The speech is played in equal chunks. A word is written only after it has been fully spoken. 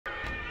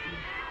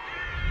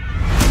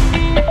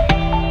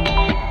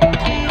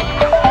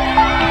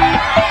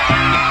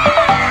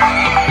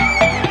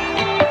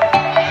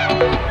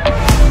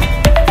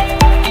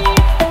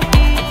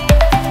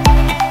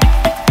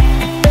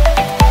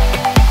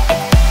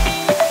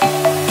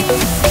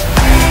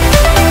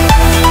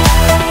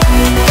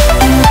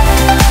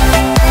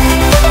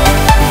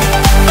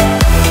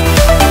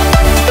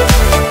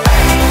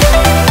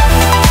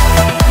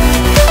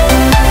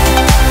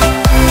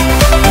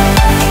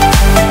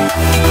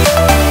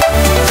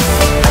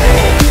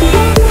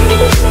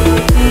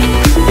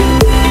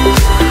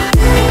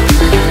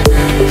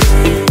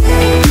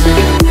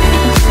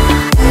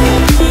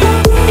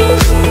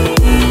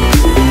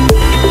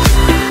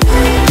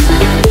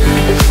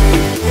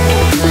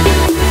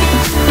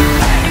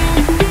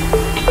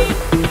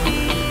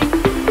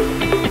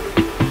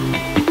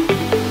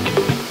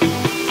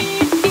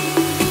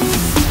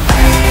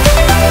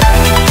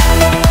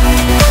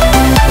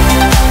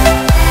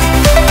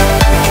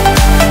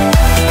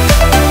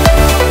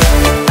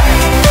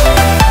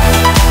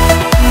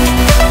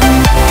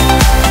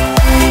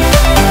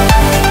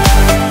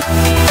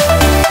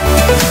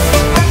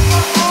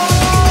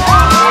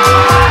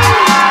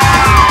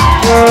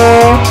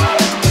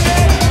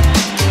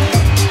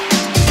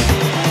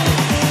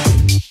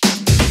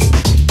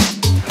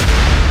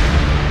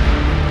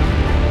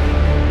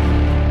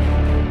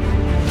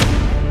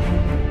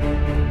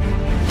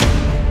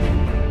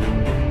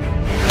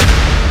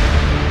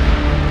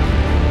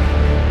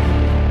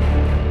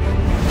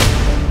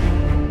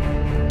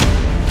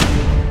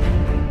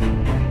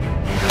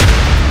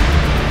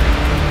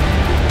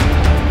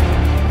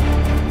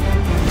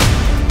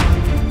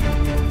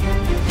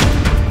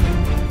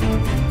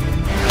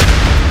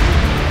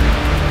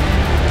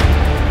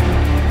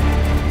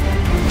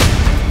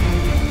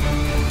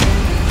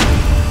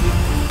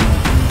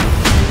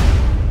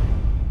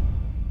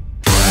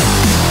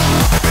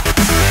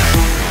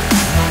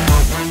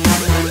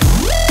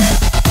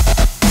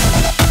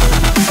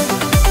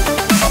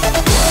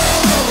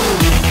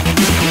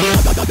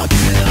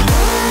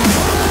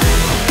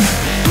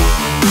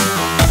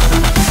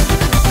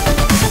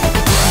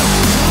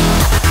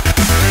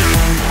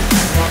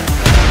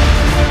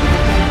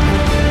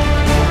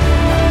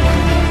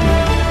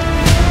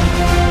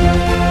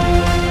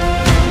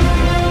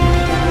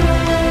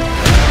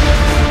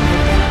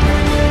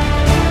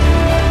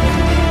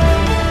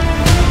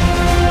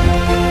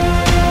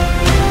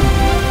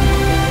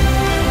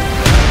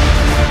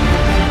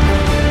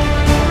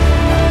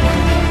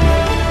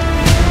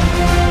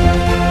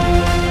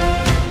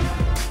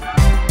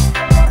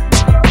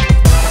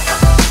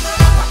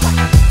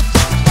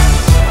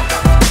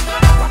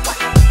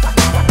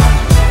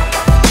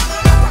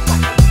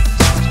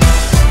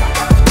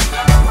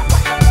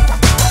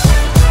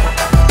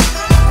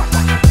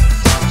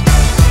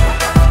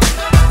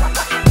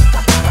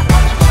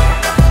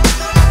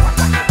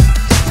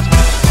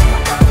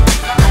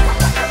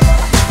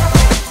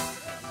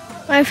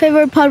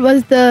favorite part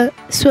was the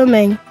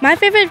swimming. My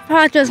favorite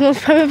part was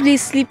most probably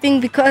sleeping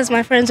because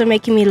my friends were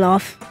making me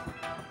laugh.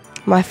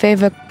 My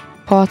favorite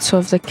parts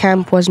of the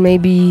camp was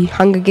maybe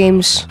Hunger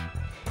Games,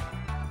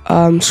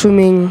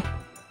 swimming,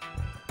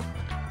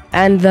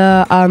 and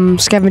the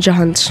scavenger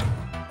hunts.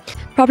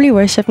 Probably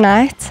worship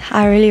night.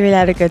 I really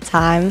had a good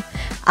time.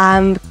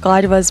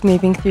 God was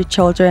moving through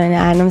children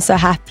and I'm so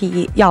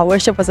happy. Yeah,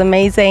 worship was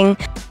amazing.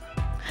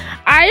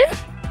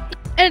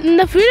 And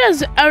the food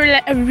was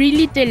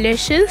really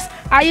delicious.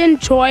 I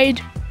enjoyed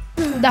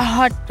the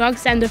hot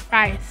dogs and the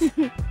fries.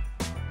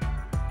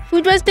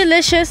 Food was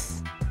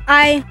delicious.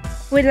 I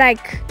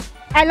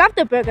love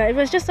the burger. It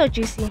was just so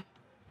juicy. It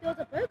was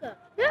a burger?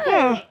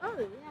 Yeah.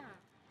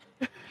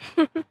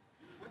 Oh,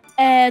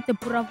 yeah. The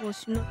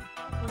bravos, you know,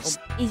 it's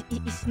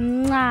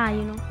mwah,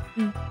 you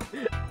know.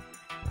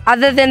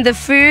 Other than the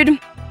food,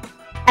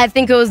 I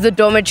think it was the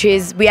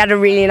dormitories. We had a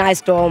really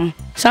nice dorm.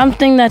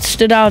 Something that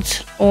stood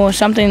out or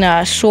something that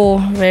I saw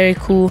very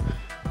cool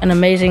and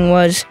amazing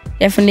was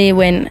definitely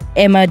when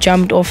Emma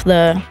jumped off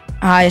the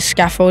high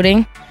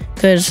scaffolding,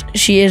 because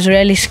she is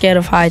really scared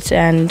of heights,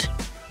 and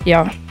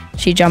yeah,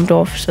 she jumped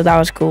off, so that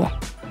was cool.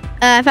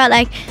 I felt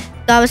like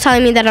God was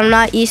telling me that I'm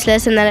not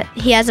useless and that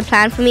He has a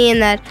plan for me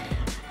and that,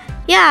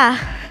 yeah,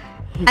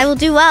 I will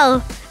do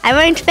well. I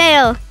won't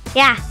fail.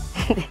 Yeah.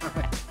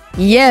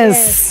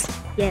 Yes.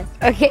 Yes.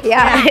 Okay,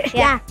 yeah.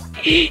 Yeah.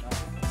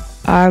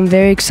 I'm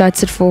very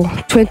excited for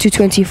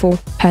 2024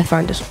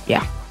 Pathfinders.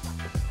 Yeah.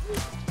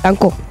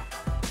 Danko.